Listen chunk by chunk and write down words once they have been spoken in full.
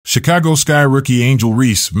Chicago Sky rookie Angel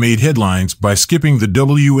Reese made headlines by skipping the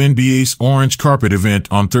WNBA's orange carpet event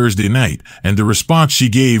on Thursday night and the response she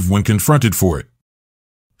gave when confronted for it.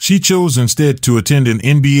 She chose instead to attend an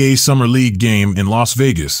NBA Summer League game in Las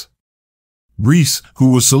Vegas. Reese,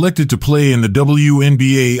 who was selected to play in the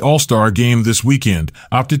WNBA All-Star Game this weekend,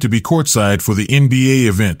 opted to be courtside for the NBA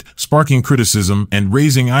event, sparking criticism and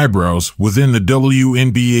raising eyebrows within the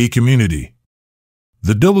WNBA community.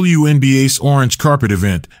 The WNBA's Orange Carpet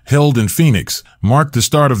event, held in Phoenix, marked the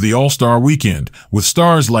start of the All-Star Weekend, with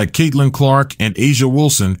stars like Caitlin Clark and A'ja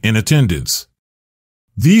Wilson in attendance.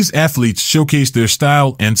 These athletes showcased their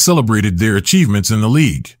style and celebrated their achievements in the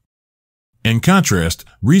league. In contrast,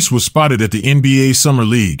 Reese was spotted at the NBA Summer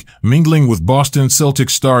League, mingling with Boston Celtics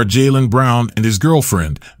star Jaylen Brown and his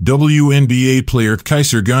girlfriend, WNBA player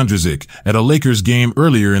Kaiser Gondrezick, at a Lakers game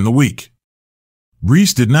earlier in the week.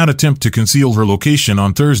 Reese did not attempt to conceal her location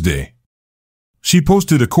on Thursday. She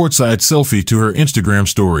posted a courtside selfie to her Instagram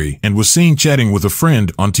story and was seen chatting with a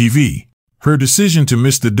friend on TV. Her decision to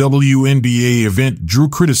miss the WNBA event drew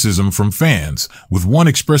criticism from fans, with one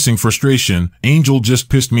expressing frustration, "Angel just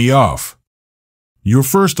pissed me off. Your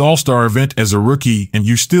first All-Star event as a rookie and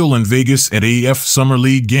you still in Vegas at AF Summer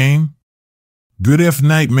League game? Good F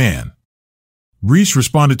night, man." Reese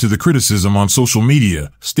responded to the criticism on social media,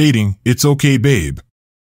 stating, "It's okay, babe.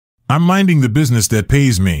 I'm minding the business that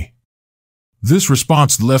pays me." This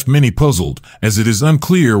response left many puzzled, as it is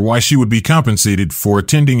unclear why she would be compensated for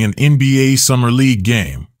attending an NBA Summer League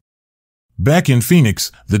game. Back in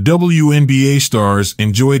Phoenix, the WNBA stars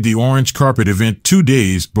enjoyed the Orange Carpet event 2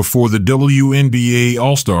 days before the WNBA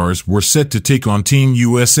All-Stars were set to take on Team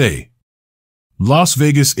USA. Las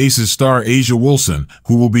Vegas Aces star A'ja Wilson,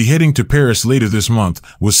 who will be heading to Paris later this month,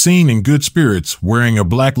 was seen in good spirits wearing a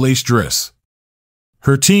black lace dress.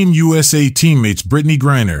 Her Team USA teammates Brittany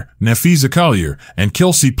Griner, Nafisa Collier, and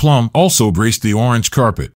Kelsey Plum also graced the orange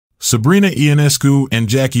carpet. Sabrina Ionescu and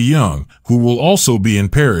Jackie Young, who will also be in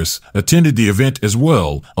Paris, attended the event as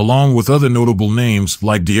well, along with other notable names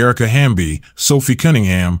like De'Arica Hamby, Sophie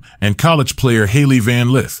Cunningham, and college player Haley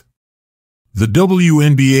Van Lith. The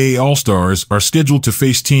WNBA All-Stars are scheduled to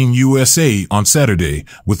face Team USA on Saturday,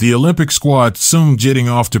 with the Olympic squad soon jetting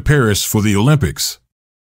off to Paris for the Olympics.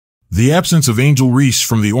 The absence of Angel Reese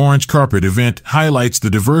from the Orange Carpet event highlights the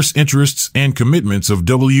diverse interests and commitments of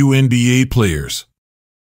WNBA players.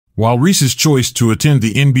 While Reese's choice to attend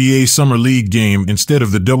the NBA Summer League game instead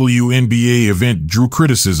of the WNBA event drew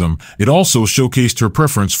criticism, it also showcased her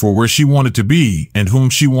preference for where she wanted to be and whom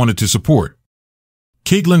she wanted to support.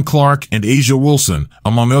 Caitlin Clark and A'ja Wilson,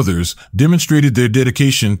 among others, demonstrated their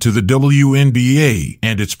dedication to the WNBA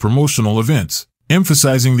and its promotional events,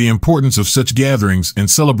 emphasizing the importance of such gatherings in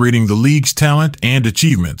celebrating the league's talent and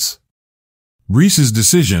achievements. Reese's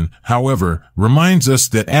decision, however, reminds us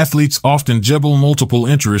that athletes often juggle multiple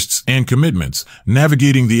interests and commitments,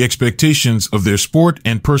 navigating the expectations of their sport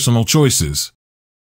and personal choices.